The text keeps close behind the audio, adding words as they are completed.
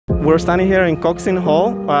we're standing here in Coxine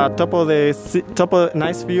Hall, top of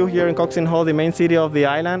nice view here in Coxine Hall, the main city of the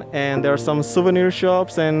island, and there are some souvenir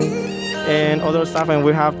shops and other stuff. And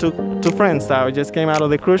we have two friends that just came out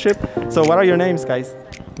of the cruise ship. So, what are your names, guys?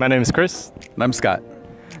 My name is Chris. And I'm Scott.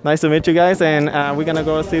 Nice to meet you guys, and we're gonna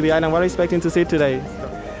go see the island. What are you expecting to see today?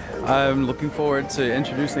 I'm looking forward to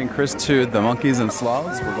introducing Chris to the monkeys and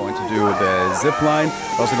sloths. We're going to do the zip line.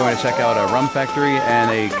 We're also going to check out a rum factory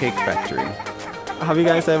and a cake factory. Have you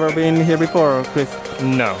guys ever been here before, Chris?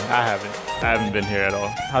 No, I haven't. I haven't been here at all.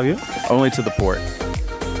 Have you? Only to the port.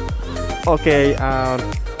 Okay.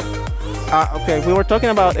 Okay. We were talking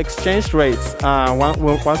about exchange rates. Once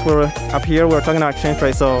we were up here, we were talking about exchange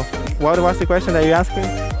rates. So, what was the question that you asked me?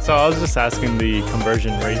 So I was just asking the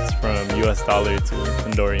conversion rates from US dollar to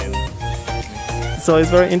Honduran. So it's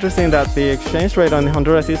very interesting that the exchange rate on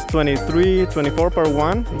Honduras is 24 per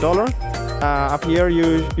 $1. Up here,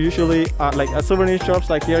 you usually, like at souvenir shops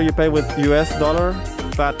like here, you pay with US dollar,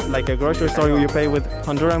 but like a grocery store, you pay with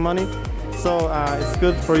Honduran money. So it's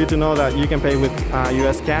good for you to know that you can pay with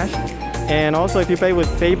US cash. And also if you pay with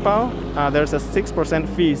PayPal, there's a 6%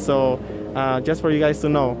 fee. So just for you guys to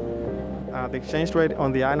know. The exchange rate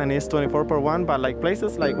on the island is 24 per $1, but like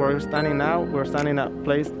places like where we're standing now, we're standing at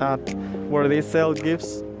place where they sell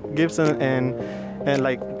gifts and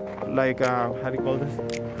like how do you call this?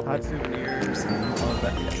 Souvenirs and all of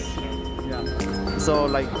that. Yes. Yeah. So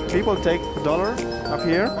like people take dollar up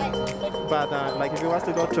here, but like if you want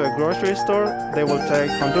to go to a grocery store, they will take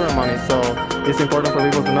Honduran money. So it's important for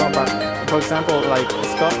people to know. But for example, like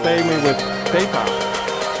Scott paid me with PayPal.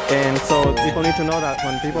 And so people need to know that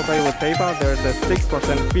when people pay with PayPal, there's a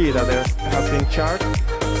 6% fee that has been charged.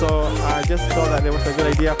 So I just thought that it was a good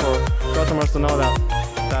idea for customers to know that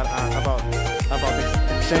about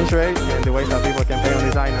the exchange rate and the ways that people can pay on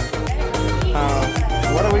this island.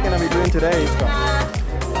 What are we going to be doing today, Scott?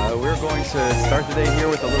 We're going to start the day here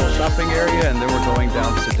with a little shopping area, and then we're going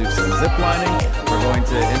down to do some zip lining. We're going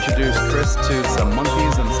to introduce Chris to some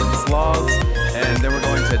monkeys and some sloths, and then we're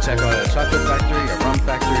going to check out a chocolate factory, a rum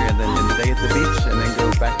factory, and then end the day at the beach, and then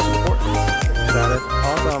go back to the port. That is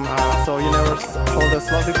awesome. So you never hold a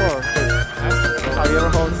sloth before? Have you ever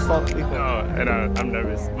held a sloth before? No, and I'm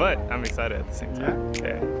nervous, but I'm excited at the same time.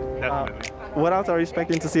 Yeah, definitely. What else are you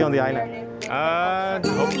expecting to see on the island?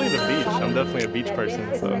 Hopefully the beach. I'm definitely a beach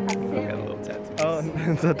person, so I've got a little tattoo. Oh,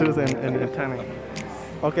 tattoos and tanning.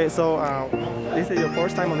 Okay, so is it your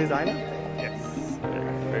first time on this island? Yes,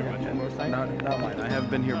 very much. First time? Not mine. I have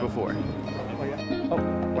been here before. Oh yeah. Oh,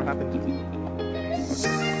 what happened?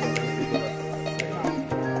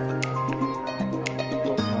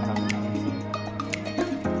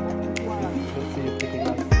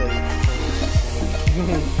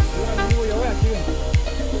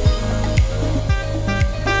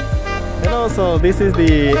 Hello, so this is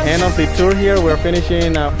the end of the tour here. We're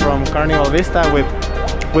finishing from Carnival Vista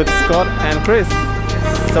with Scott and Chris.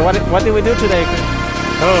 So what did we do today, Chris?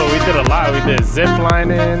 Oh, we did a lot. We did zip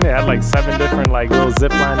lining. It had like 7 different like little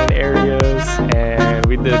zip lining areas, and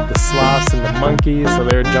we did the sloths and the monkeys, so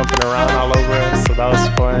they were jumping around all over us. So that was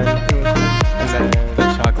fun. And then the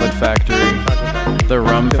chocolate factory, the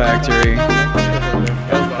rum factory.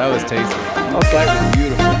 That was tasty. Oh,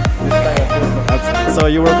 Beautiful. Absolutely. So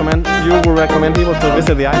you would recommend people to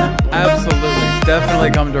visit the island? Absolutely.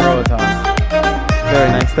 Definitely come to Roatan. Very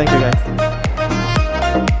nice. Thank you, guys.